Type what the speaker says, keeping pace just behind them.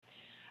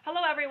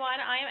Hello, everyone.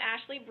 I am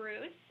Ashley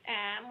Bruce,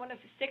 and I'm one of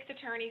the six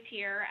attorneys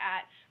here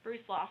at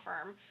Bruce Law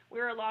Firm.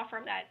 We're a law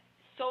firm that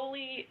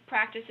solely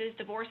practices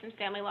divorce and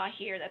family law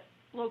here that's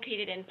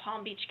located in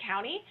Palm Beach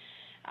County.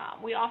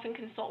 We often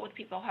consult with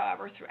people,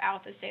 however,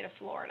 throughout the state of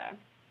Florida.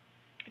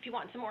 If you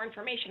want some more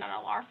information on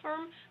our law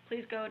firm,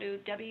 please go to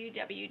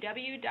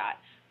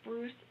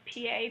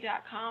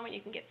www.brucepa.com and you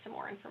can get some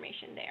more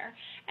information there.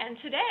 And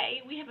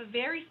today we have a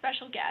very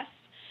special guest.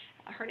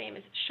 Her name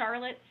is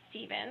Charlotte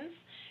Stevens.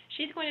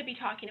 She's going to be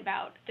talking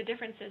about the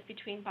differences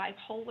between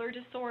bipolar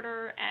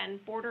disorder and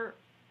borderline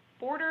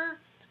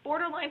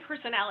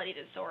personality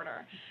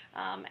disorder,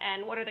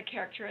 and what are the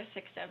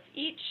characteristics of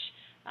each,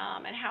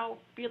 and how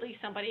really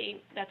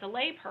somebody that's a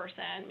lay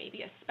person,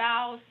 maybe a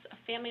spouse, a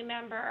family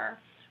member,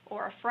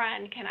 or a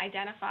friend can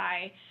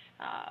identify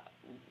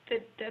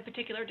the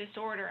particular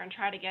disorder and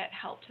try to get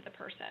help to the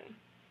person.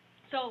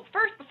 So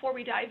first, before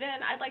we dive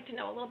in, I'd like to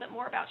know a little bit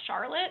more about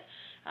Charlotte.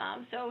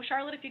 So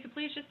Charlotte, if you could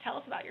please just tell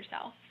us about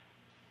yourself.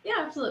 Yeah,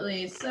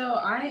 absolutely. So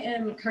I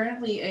am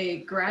currently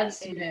a grad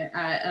student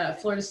at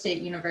Florida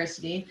State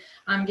University.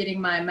 I'm getting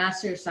my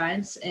Master of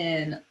Science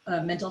in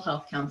mental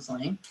health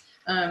counseling.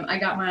 I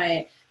got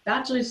my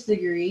bachelor's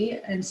degree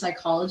in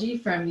psychology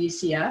from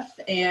UCF,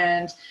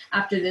 and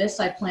after this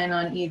I plan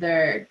on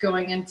either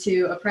going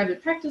into a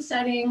private practice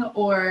setting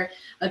or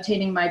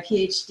obtaining my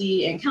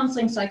PhD in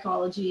counseling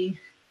psychology.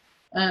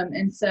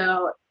 And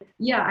so,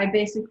 yeah, I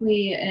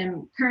basically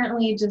am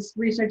currently just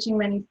researching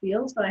many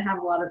fields, but I have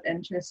a lot of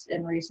interest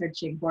in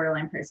researching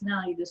borderline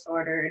personality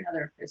disorder and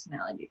other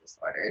personality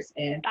disorders.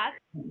 And that's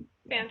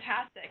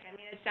fantastic. I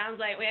mean, it sounds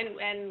like,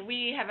 and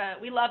we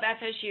love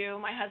FSU.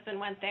 My husband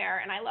went there,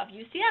 and I love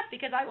UCF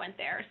because I went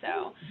there.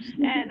 So,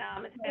 and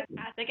it's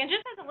fantastic. And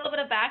just as a little bit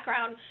of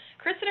background,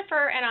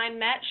 Christopher and I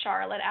met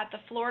Charlotte at the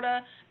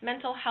Florida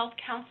Mental Health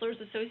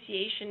Counselors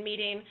Association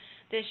meeting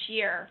this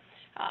year.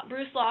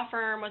 Bruce Law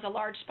Firm was a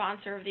large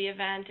sponsor of the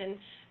event,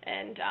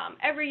 and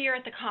every year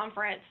at the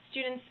conference,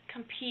 students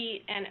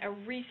compete in a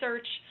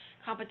research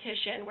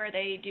competition where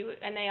they do,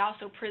 and they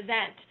also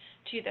present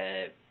to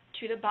the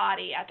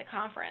body at the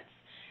conference,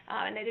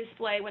 and they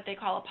display what they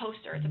call a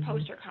poster. It's a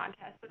poster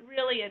contest, but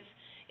really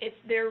it's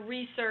their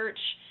research,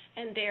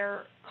 and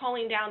they're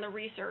calling down the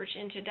research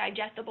into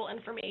digestible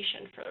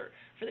information for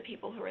the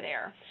people who are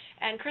there.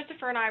 And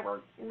Christopher and I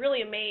were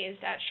really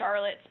amazed at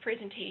Charlotte's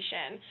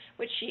presentation,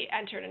 which she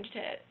entered into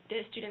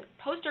the student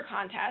poster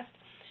contest.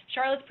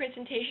 Charlotte's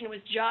presentation was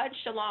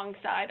judged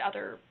alongside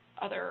other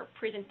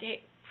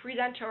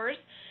presenters.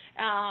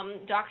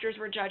 Doctors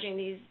were judging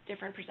these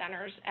different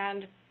presenters,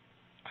 and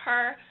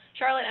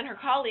Charlotte and her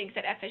colleagues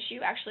at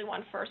FSU actually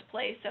won first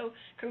place. So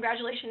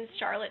congratulations,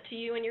 Charlotte, to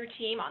you and your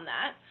team on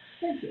that.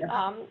 Thank you.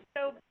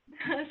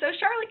 So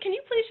Charlotte, can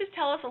you please just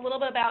tell us a little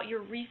bit about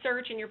your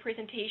research and your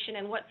presentation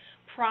and what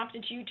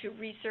prompted you to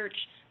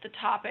research the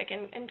topic,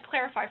 and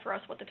clarify for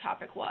us what the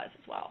topic was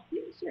as well?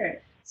 Yeah,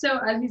 sure. So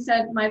as you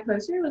said, my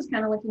poster was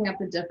kind of looking at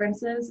the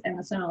differences and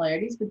the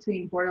similarities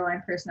between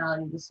borderline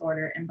personality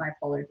disorder and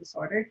bipolar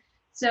disorder.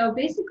 So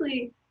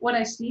basically, what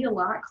I see a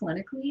lot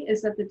clinically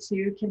is that the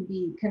two can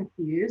be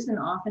confused, and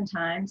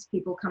oftentimes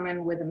people come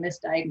in with a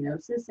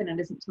misdiagnosis, and it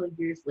isn't until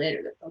years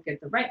later that they'll get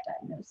the right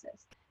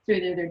diagnosis. So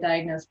either they're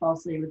diagnosed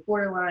falsely with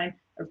borderline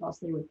or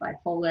falsely with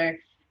bipolar.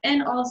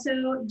 And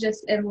also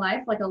just in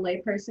life, like a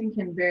layperson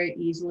can very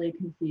easily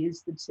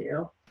confuse the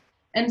two.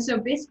 And so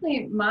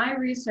basically my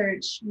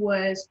research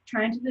was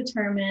trying to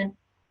determine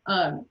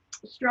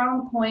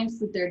strong points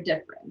that they're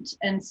different.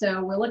 And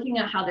so we're looking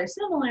at how they're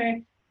similar,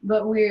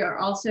 but we are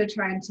also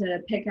trying to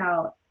pick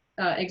out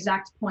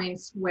exact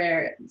points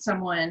where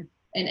someone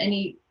in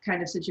any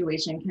kind of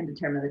situation can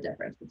determine the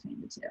difference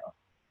between the two.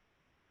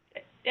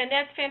 And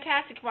that's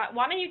fantastic. Why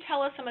don't you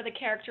tell us some of the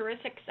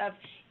characteristics of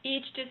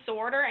each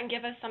disorder and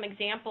give us some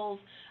examples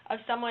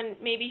of someone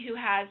maybe who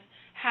has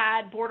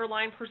had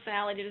borderline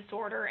personality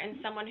disorder and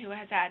someone who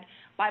has had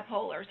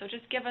bipolar. So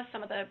just give us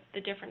some of the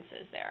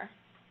differences there.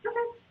 Okay.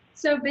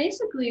 So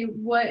basically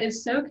what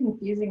is so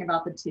confusing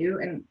about the two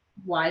and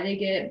why they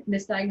get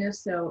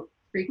misdiagnosed so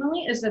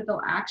frequently is that they'll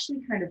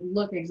actually kind of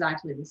look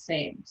exactly the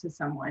same to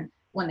someone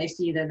when they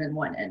see them in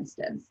one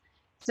instance.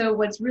 So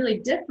what's really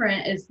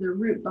different is the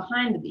root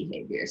behind the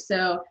behavior.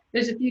 So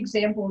there's a few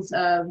examples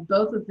of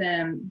both of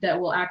them that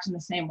will act in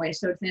the same way.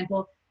 So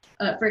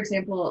for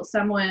example,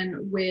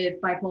 someone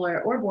with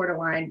bipolar or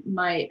borderline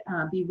might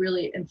be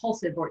really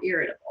impulsive or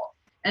irritable.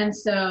 And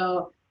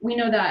so we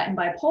know that in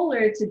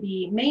bipolar to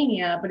be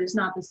mania, but it's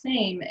not the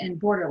same in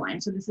borderline.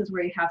 So this is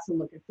where you have to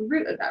look at the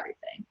root of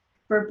everything.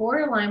 For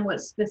borderline,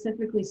 what's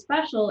specifically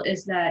special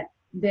is that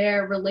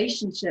their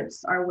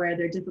relationships are where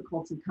their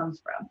difficulty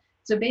comes from.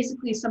 So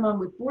basically someone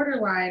with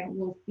borderline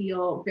will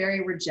feel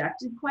very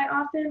rejected quite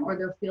often, or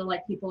they'll feel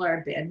like people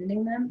are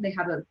abandoning them. They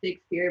have a big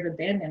fear of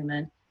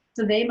abandonment.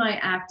 So they might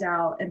act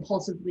out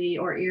impulsively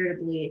or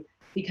irritably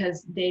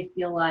because they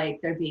feel like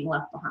they're being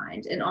left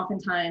behind. And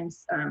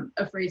oftentimes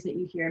a phrase that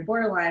you hear in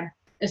borderline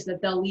is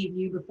that they'll leave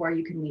you before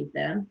you can leave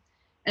them.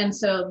 And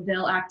so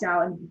they'll act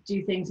out and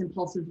do things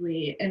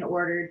impulsively in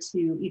order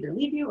to either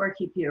leave you or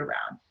keep you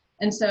around.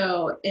 And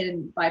so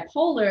in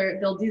bipolar,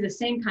 they'll do the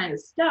same kind of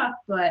stuff,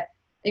 but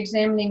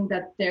examining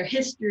that their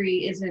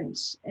history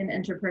isn't in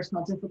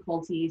interpersonal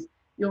difficulties,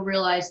 you'll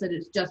realize that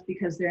it's just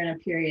because they're in a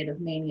period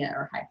of mania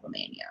or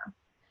hypomania.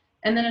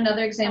 And then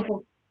another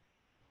example.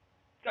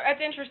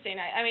 That's interesting.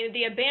 I mean,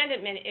 the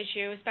abandonment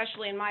issue,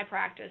 especially in my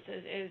practice,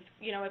 is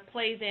it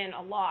plays in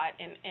a lot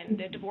in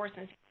the divorce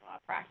and law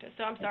practice.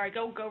 So I'm sorry,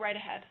 go right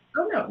ahead.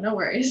 Oh, no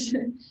worries.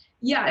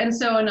 Yeah, and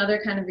so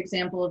another kind of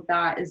example of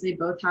that is they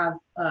both have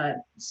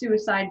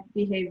suicide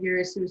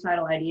behaviors,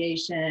 suicidal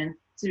ideation,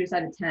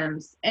 suicide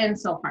attempts, and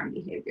self-harm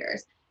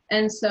behaviors.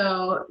 And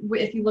so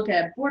if you look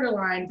at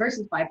borderline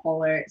versus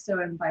bipolar,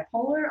 so in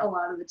bipolar, a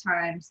lot of the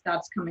times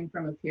that's coming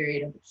from a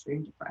period of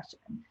extreme depression.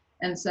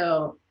 And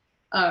so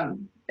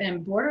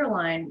in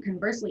borderline,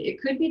 conversely,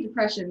 it could be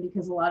depression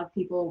because a lot of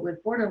people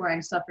with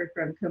borderline suffer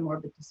from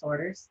comorbid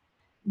disorders,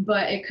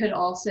 but it could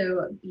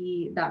also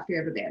be that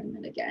fear of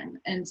abandonment again.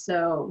 And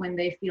so when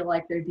they feel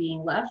like they're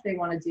being left, they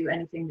want to do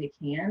anything they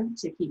can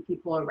to keep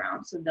people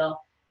around. So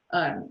they'll,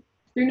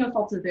 through no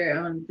fault of their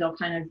own, they'll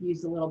kind of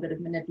use a little bit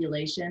of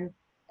manipulation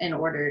in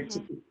order to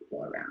keep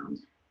people around.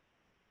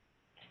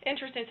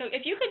 Interesting. So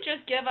if you could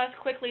just give us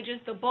quickly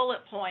just the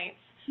bullet points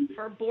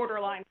for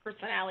borderline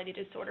personality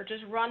disorder,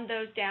 just run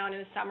those down in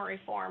a summary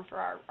form for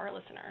our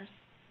listeners.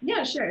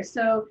 Yeah, sure.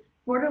 So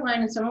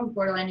borderline, and someone with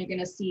borderline, you're going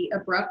to see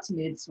abrupt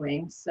mood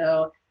swings.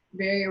 So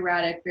very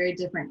erratic, very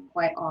different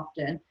quite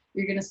often.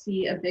 You're going to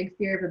see a big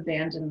fear of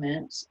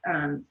abandonment,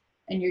 and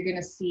you're going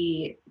to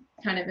see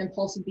kind of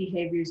impulsive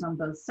behaviors on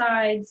both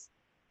sides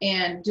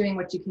and doing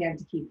what you can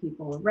to keep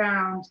people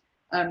around.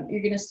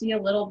 You're going to see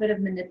a little bit of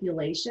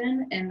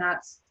manipulation, and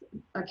that's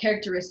a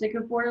characteristic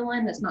of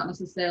borderline. That's not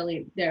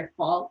necessarily their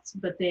fault,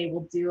 but they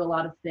will do a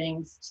lot of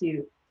things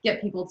to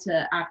get people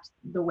to act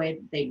the way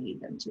that they need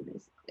them to,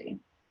 basically.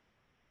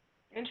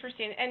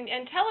 Interesting.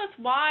 And tell us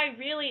why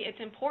really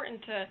it's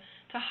important to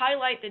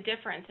highlight the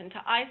difference and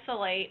to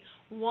isolate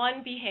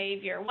one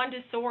behavior, one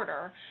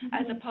disorder,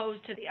 as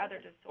opposed to the other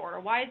disorder.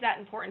 Why is that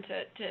important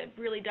to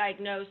really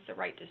diagnose the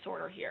right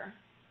disorder here?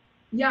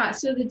 Yeah,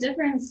 so the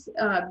difference,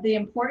 the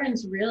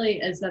importance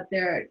really is that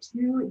there are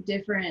two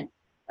different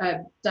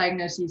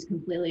diagnoses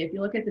completely. If you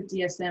look at the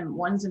DSM,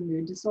 one's a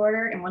mood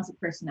disorder and one's a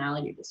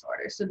personality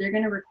disorder. So they're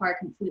going to require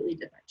completely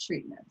different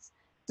treatments.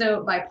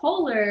 So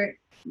bipolar,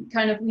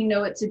 kind of, we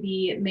know it to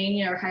be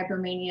mania or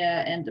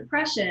hypomania and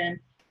depression.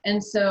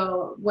 And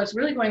so what's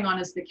really going on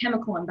is the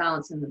chemical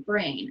imbalance in the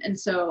brain. And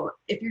so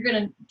if you're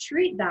going to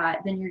treat that,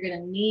 then you're going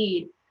to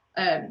need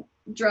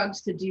drugs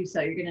to do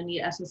so. You're going to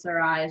need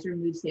SSRIs or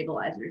mood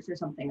stabilizers or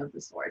something of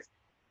the sort.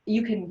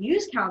 You can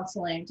use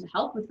counseling to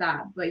help with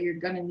that, but you're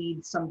going to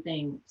need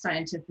something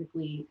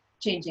scientifically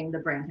changing the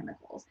brain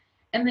chemicals.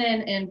 And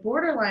then in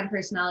borderline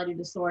personality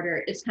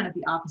disorder, it's kind of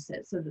the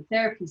opposite. So the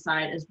therapy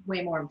side is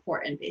way more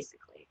important,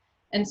 basically.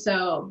 And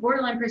so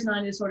borderline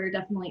personality disorder,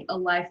 definitely a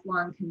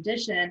lifelong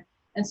condition.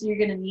 And so you're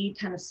going to need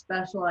kind of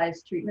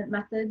specialized treatment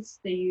methods.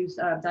 They use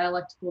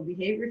dialectical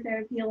behavior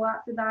therapy a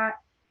lot for that.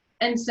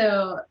 And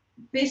so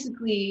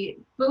basically,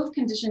 both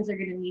conditions are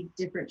going to need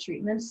different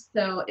treatments.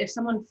 So if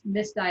someone's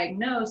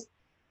misdiagnosed,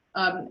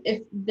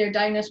 if they're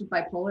diagnosed with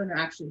bipolar and they're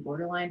actually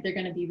borderline, they're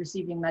going to be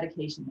receiving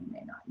medication they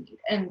may not need,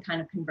 and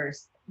kind of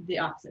converse the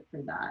opposite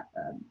for that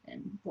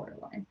in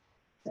borderline.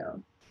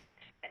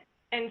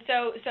 And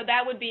so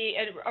that would be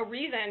a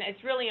reason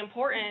it's really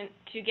important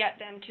to get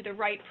them to the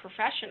right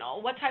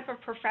professional. What type of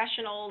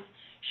professionals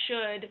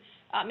should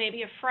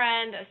maybe a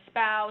friend, a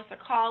spouse, a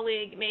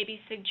colleague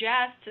maybe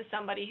suggest to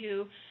somebody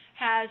who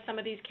has some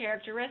of these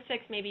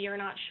characteristics? Maybe you're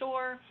not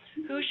sure.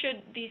 Who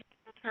should these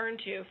people turn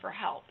to for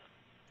help?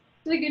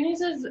 So the good news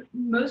is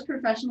most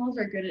professionals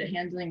are good at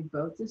handling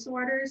both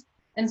disorders.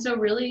 And so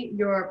really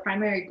your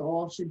primary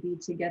goal should be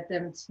to get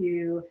them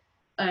to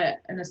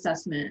an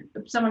assessment,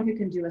 someone who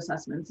can do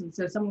assessments. And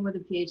so someone with a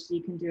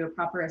PhD can do a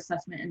proper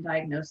assessment and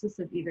diagnosis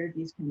of either of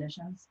these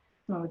conditions,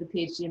 someone with a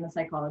PhD in the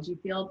psychology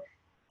field.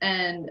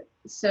 And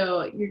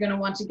so you're going to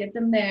want to get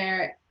them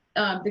there.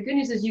 The good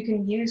news is you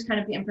can use kind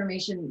of the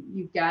information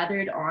you've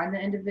gathered on the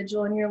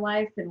individual in your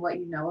life and what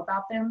you know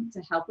about them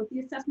to help with the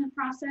assessment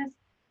process.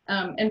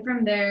 And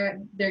from there,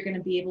 they're going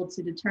to be able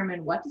to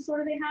determine what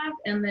disorder they have.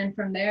 And then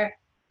from there,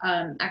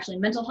 actually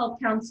mental health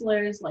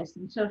counselors,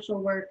 licensed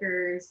social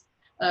workers,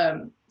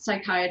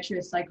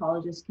 psychiatrists,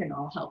 psychologists can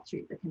all help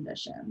treat the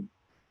condition.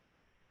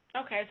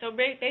 Okay, so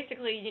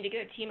basically you need to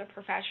get a team of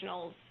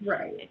professionals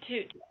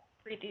to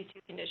treat these two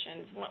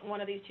conditions,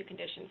 one of these two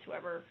conditions,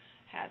 whoever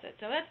has it.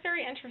 So that's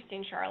very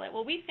interesting, Charlotte.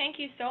 Well, we thank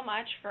you so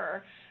much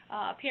for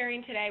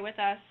appearing today with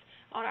us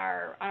on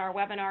our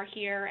webinar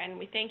here, and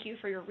we thank you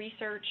for your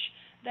research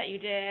that you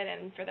did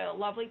and for the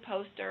lovely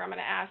poster. I'm going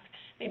to ask,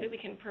 maybe we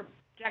can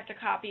project a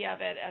copy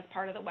of it as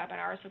part of the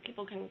webinar so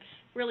people can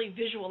really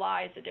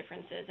visualize the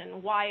differences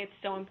and why it's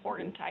so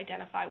important to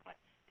identify what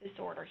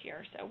disorder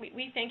here. So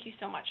we thank you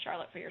so much,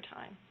 Charlotte, for your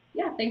time.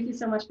 Yeah, thank you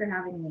so much for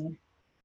having me.